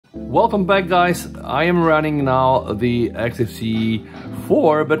Welcome back, guys. I am running now the XFCE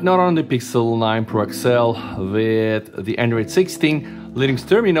 4, but not on the Pixel 9 Pro XL with the Android 16 Linux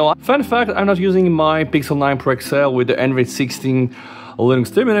terminal. Fun fact, I'm not using my Pixel 9 Pro XL with the Android 16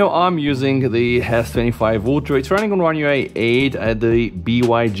 Linux terminal. I'm using the S25 Ultra. It's running on One UI 8 at the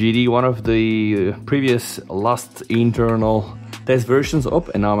BYGD, one of the previous last internal test versions up,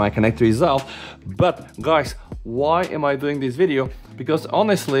 and now my connector is out. But guys, why am I doing this video? Because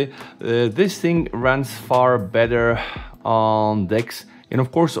honestly, this thing runs far better on DeX, and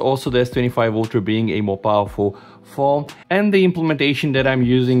of course also the S25 Ultra being a more powerful phone, and the implementation that I'm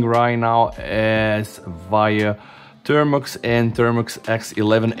using right now is via Termux and Termux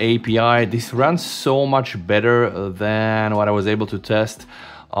X11 API. This runs so much better than what I was able to test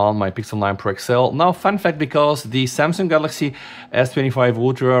on my Pixel 9 Pro XL. Now, fun fact, because the Samsung Galaxy S25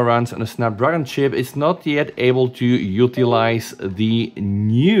 Ultra runs on a Snapdragon chip, it's not yet able to utilize the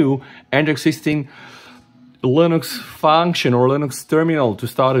new Android 16 Linux function or Linux terminal to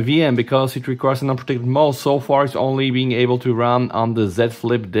start a VM because it requires an unprotected mode. So far, it's only being able to run on the Z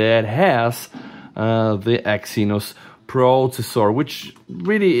Flip that has the Exynos processor, which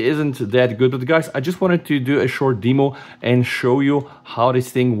really isn't that good. But guys, I just wanted to do a short demo and show you how this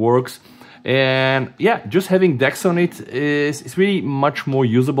thing works. And yeah, just having DeX on it is really much more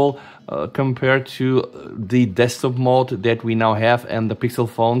usable compared to the desktop mode that we now have and the Pixel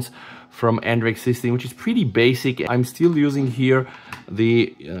phones from Android 16, which is pretty basic. I'm still using here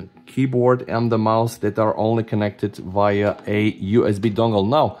the keyboard and the mouse that are only connected via a USB dongle.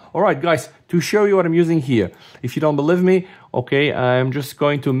 Now, all right, guys, to show you what I'm using here, if you don't believe me, okay, I'm just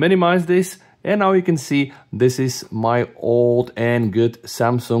going to minimize this, and now you can see this is my old and good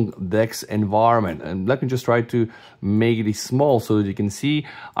Samsung DeX environment. And let me just try to make it small so that you can see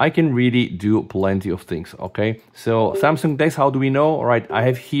I can really do plenty of things. Okay, so Samsung DeX, how do we know? All right, I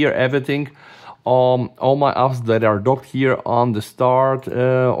have here everything. All my apps that are docked here on the start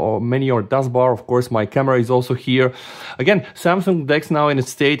or menu or taskbar. Of course, my camera is also here. Again, Samsung DeX now in its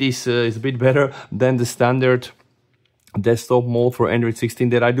state is a bit better than the standard desktop mode for Android 16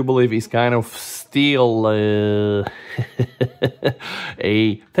 that I do believe is kind of still a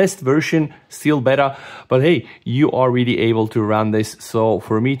test version, still better. But hey, you are really able to run this. So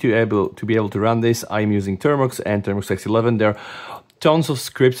for me to be able to run this, I'm using Termux and Termux X11. There tons of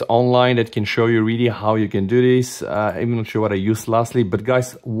scripts online that can show you really how you can do this. I'm not sure what I used lastly, but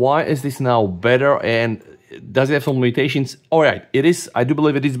guys, why is this now better, and does it have some limitations? All right, it is. I do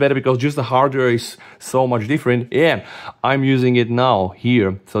believe it is better because just the hardware is so much different, and I'm using it now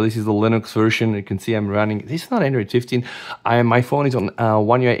here. So this is the Linux version. You can see I'm running. This is not Android 15. My phone is on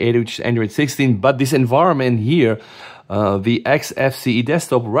One UI 8, which is Android 16, but this environment here, the XFCE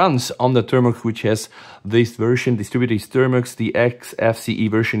desktop, runs on the Termux, which has this version. Distributed is Termux. The XFCE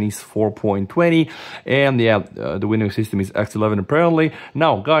version is 4.20, and yeah, the Windows system is X11 apparently.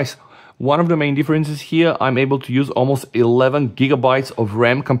 Now, guys, one of the main differences here, I'm able to use almost 11 gigabytes of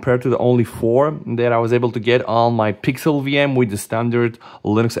RAM compared to the only 4 that I was able to get on my Pixel VM with the standard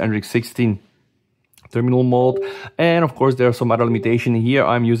Linux Android 16 terminal mode. And of course, there are some other limitations here.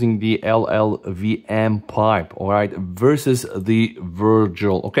 I'm using the LLVM pipe, all right, versus the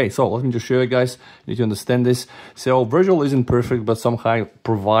Virtual. Okay, so let me just show you guys. You need to understand this. So Virtual isn't perfect, but somehow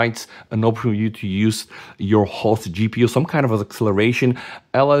provides an option for you to use your host GPU, some kind of acceleration.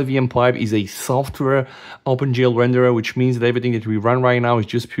 LLVM pipe is a software OpenGL renderer, which means that everything that we run right now is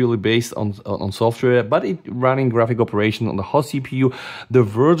just purely based on software, but it running graphic operation on the host CPU. The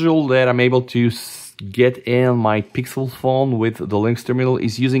Virtual that I'm able to get in my Pixel phone with the Linux terminal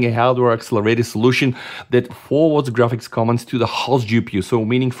is using a hardware accelerated solution that forwards graphics commands to the host GPU, so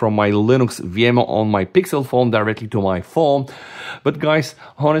meaning from my Linux VM on my Pixel phone directly to my phone. But guys,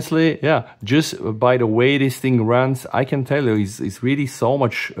 honestly, yeah, just by the way this thing runs, I can tell you it's really so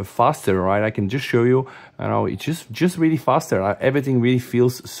much faster, right? I can just show you, you know, it's just really faster. Everything really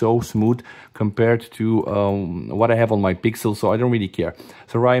feels so smooth compared to what I have on my Pixel, so I don't really care.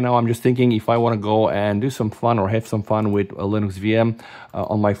 So right now I'm just thinking, if I want to go and do some fun or have some fun with a Linux VM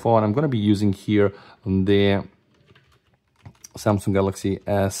on my phone, I'm going to be using here the Samsung Galaxy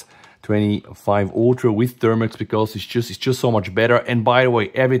S25 Ultra with Termux because it's just so much better. And by the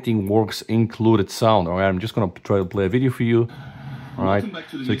way, everything works, included sound. All right, I'm just going to try to play a video for you. All right,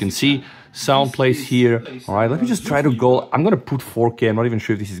 so you can see sound plays here. All right, let me just try to go. I'm going to put 4K. I'm not even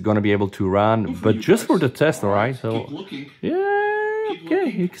sure if this is going to be able to run, but just for the test. All right, so yeah, okay,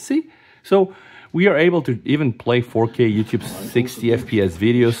 you can see. So we are able to even play 4K YouTube 60 FPS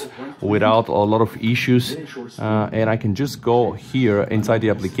videos without a lot of issues. And I can just go here inside the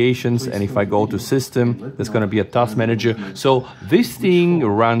applications, and if I go to system, there's going to be a task manager. So this thing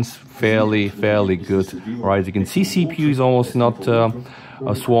runs fairly good. All right, you can see CPU is almost not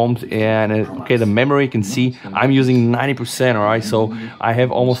swamped, and okay, the memory, you can see I'm using 90%. all right, so I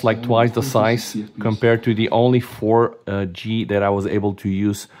have almost like twice the size compared to the only 4G that I was able to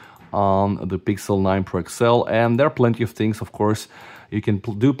use on the Pixel 9 Pro XL. And there are plenty of things, of course. You can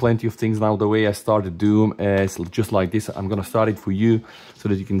do plenty of things. Now the way I started Doom is just like this. I'm gonna start it for you so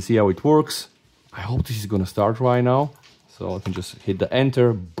that you can see how it works. I hope this is gonna start right now. So I can just hit the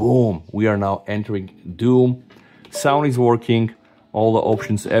enter, boom. We are now entering Doom. Sound is working, all the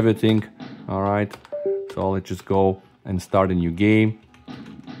options, everything. All right, so let's just go and start a new game.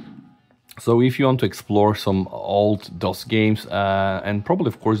 So if you want to explore some old DOS games and probably,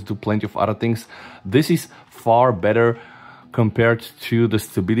 of course, do plenty of other things, this is far better compared to the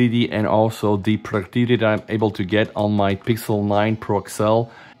stability and also the productivity that I'm able to get on my Pixel 9 Pro XL.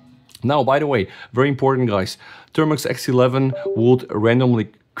 Now, by the way, very important, guys, Termux X11 would randomly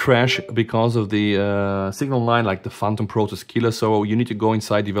crash because of the signal line, like the Phantom Process Killer. So you need to go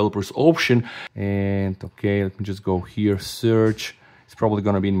inside developers option, and okay, let me just go here, search. It's probably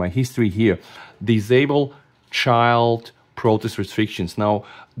going to be in my history here. Disable child process restrictions. Now,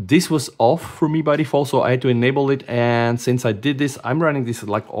 this was off for me by default, so I had to enable it. And since I did this, I'm running this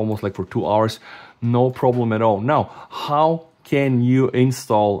like almost like for 2 hours, no problem at all. Now, how can you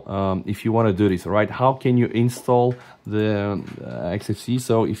install if you want to do this, right? How can you install the XFCE?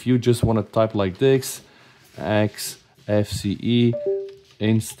 So if you just want to type like this, XFCE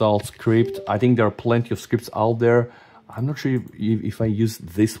install script, I think there are plenty of scripts out there. I'm not sure if I use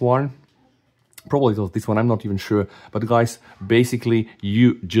this one. Probably it was this one, I'm not even sure. But guys, basically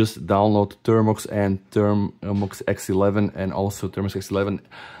you just download Termux and Termux X11 and also Termux X11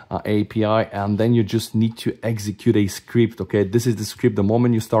 API, and then you just need to execute a script. Okay, this is the script. The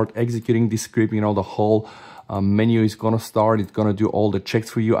moment you start executing this script, you know, the whole menu is gonna start. It's gonna do all the checks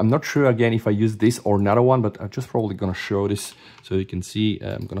for you. I'm not sure again if I use this or another one, but I'm just probably gonna show this so you can see.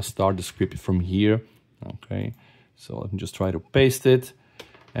 I'm gonna start the script from here. Okay, so let me just try to paste it.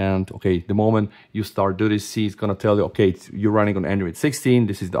 And okay, the moment you start do this, see, it's gonna tell you, okay, you're running on Android 16.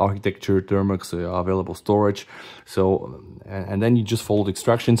 This is the architecture, Termux, available storage. So, and then you just follow the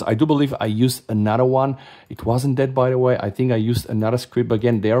instructions. I do believe I used another one. It wasn't that, by the way. I think I used another script.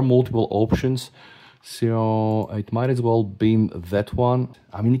 Again, there are multiple options, so it might as well be that one.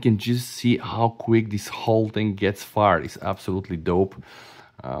 I mean, you can just see how quick this whole thing gets fired. It's absolutely dope.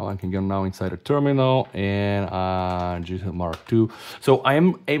 I can go now inside a terminal and Mark II. So I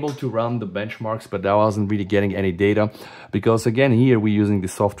am able to run the benchmarks, but I wasn't really getting any data because again, here we're using the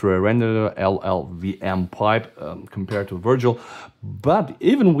software renderer LLVM pipe compared to Virtual. But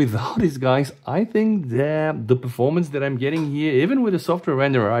even without this, guys, I think that the performance that I'm getting here, even with the software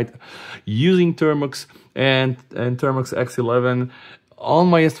renderer, right, using Termux and Termux X11 on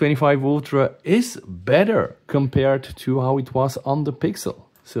my S25 Ultra is better compared to how it was on the Pixel.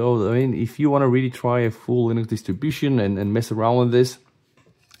 So, I mean, if you want to really try a full Linux distribution and mess around with this,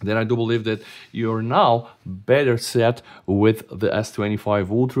 then I do believe that you're now better set with the S25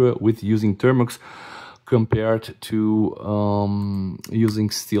 Ultra with using Termux compared to using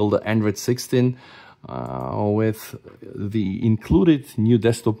still the Android 16 with the included new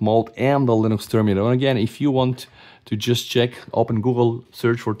desktop mode and the Linux terminal. And again, if you want to just check, open Google,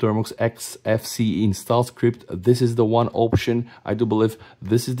 search for Termux XFCE install script. This is the one option. I do believe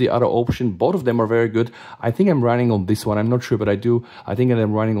this is the other option. Both of them are very good. I think I'm running on this one. I'm not sure, but I think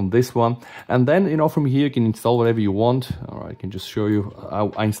I'm running on this one. And then, you know, from here you can install whatever you want. All right, I can just show you.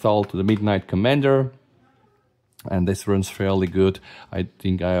 I installed the Midnight Commander, and this runs fairly good. I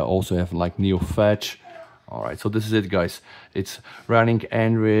think I also have like NeoFetch. All right, so this is it, guys. It's running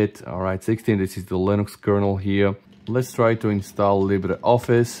Android, all right, 16. This is the Linux kernel here. Let's try to install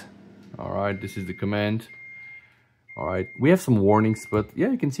LibreOffice. All right, this is the command. All right, we have some warnings, but yeah,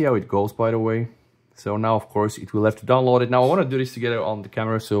 you can see how it goes, by the way. So now, of course, it will have to download it. Now I want to do this together on the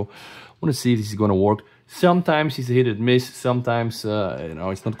camera, so I want to see if this is going to work. Sometimes it's a hit and miss. Sometimes, you know,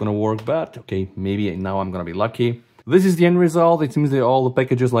 it's not going to work, but okay, maybe now I'm going to be lucky. This is the end result. It seems that all the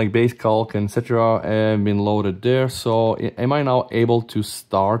packages like Basecalc and etc. have been loaded there. So am I now able to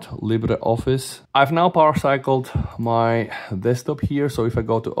start LibreOffice? I've now power cycled my desktop here. So if I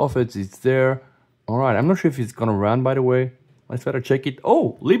go to Office, it's there. All right, I'm not sure if it's gonna run, by the way. Let's better check it.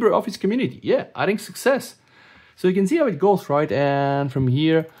 Oh, LibreOffice Community. Yeah, adding success. So you can see how it goes, right? And from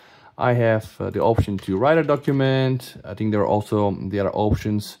here, I have the option to write a document. I think there are also the other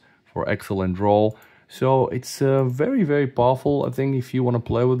options for excellent roll. So it's very, very powerful. I think if you want to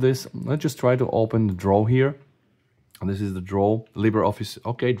play with this, let's just try to open the draw here. And this is the draw, LibreOffice,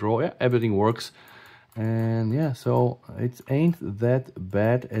 okay, draw, yeah, everything works. And yeah, so it ain't that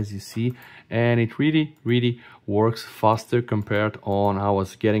bad as you see. And it really, really works faster compared on how I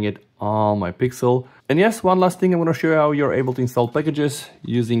was getting it on my Pixel. And yes, one last thing, I'm going to show you how you're able to install packages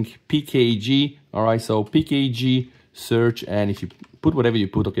using PKG. All right, so PKG search, and if you put whatever you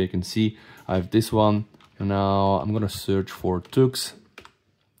put, okay, you can see I have this one. Now I'm going to search for Tux,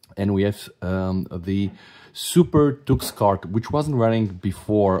 and we have the Super Tux card, which wasn't running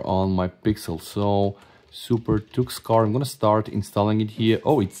before on my Pixel. So Super Tux card, I'm gonna start installing it here.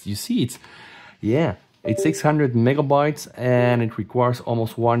 Oh, you see it's 600 megabytes and it requires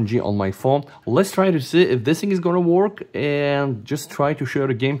almost 1 G on my phone. Let's try to see if this thing is gonna work and just try to show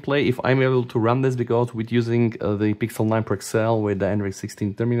the gameplay if I'm able to run this, because with using the Pixel 9 Pro XL with the Android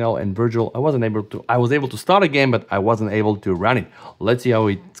 16 terminal and Virtual, I was able to start a game, but I wasn't able to run it. Let's see how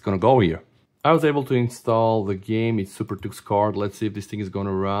it's gonna go here. I was able to install the game, it's Super Tux card. Let's see if this thing is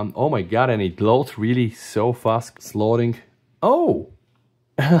gonna run. Oh my god, and it loads really so fast. It's loading. Oh!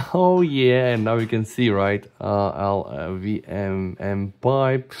 Oh yeah, and now you can see, right? LVMM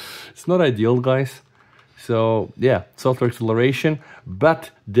pipe. It's not ideal, guys. So yeah, software acceleration.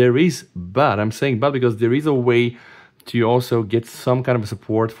 But I'm saying but because there is a way to also get some kind of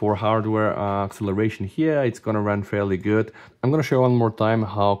support for hardware acceleration here. It's gonna run fairly good. I'm gonna show one more time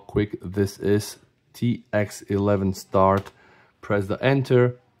how quick this is. TX11 start, press the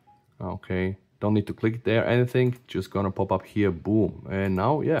enter. Okay, don't need to click there anything, just gonna pop up here, boom. And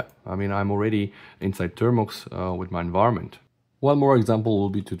now, yeah, I mean, I'm already inside Termux with my environment. One more example will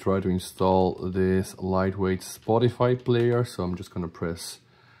be to try to install this lightweight Spotify player. So I'm just gonna press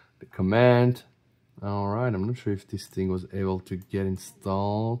the command. All right, I'm not sure if this thing was able to get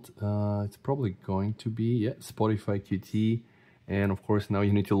installed. It's probably going to be, yeah, Spotify QT. And of course, now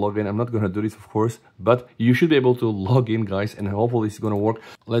you need to log in. I'm not going to do this, of course, but you should be able to log in, guys, and hopefully it's going to work.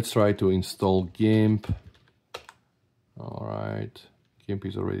 Let's try to install GIMP. All right, GIMP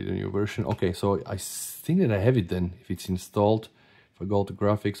is already the new version. Okay, so I think that I have it then, if it's installed. If I go to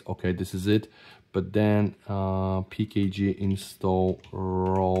graphics, okay, this is it. But then PKG install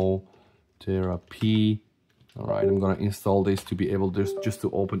raw therapy. All right, I'm gonna install this to be able just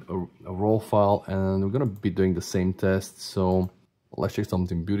to open a raw file, and we're gonna be doing the same test. So let's check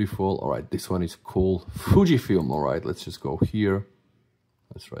something beautiful. All right, this one is cool, Fujifilm. All right, let's just go here.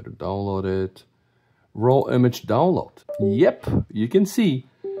 Let's try to download it. Raw image download. Yep, you can see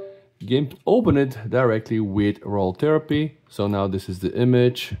GIMP open it directly with raw therapy. So now this is the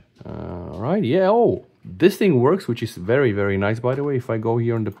image. All right, yeah. Oh, this thing works, which is very, very nice, by the way. If I go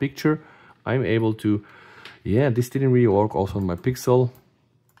here on the picture, I'm able to, yeah, this didn't really work also on my Pixel.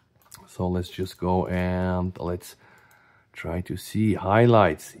 So let's just go and let's try to see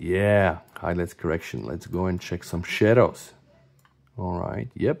highlights. Yeah, highlights correction. Let's go and check some shadows. All right,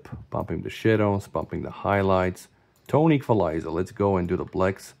 yep, bumping the shadows, bumping the highlights. Tone equalizer, let's go and do the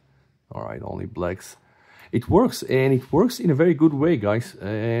blacks. All right, only blacks. It works, and it works in a very good way, guys.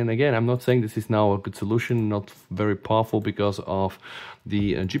 And again, I'm not saying this is now a good solution, not very powerful because of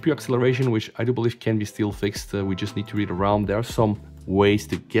the GPU acceleration, which I do believe can be still fixed. We just need to read around. There are some ways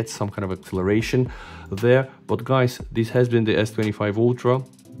to get some kind of acceleration there. But guys, this has been the S25 Ultra.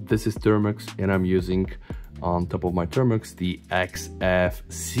 This is Termux, and I'm using on top of my Termux the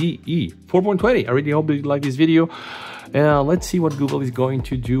XFCE 4.20. I really hope you like this video. Let's see what Google is going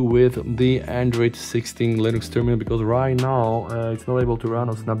to do with the Android 16 Linux terminal, because right now it's not able to run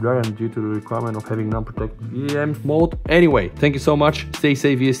on Snapdragon due to the requirement of having non-protected VM mode. Anyway, thank you so much. Stay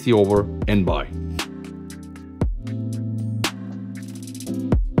safe, VST over, and bye.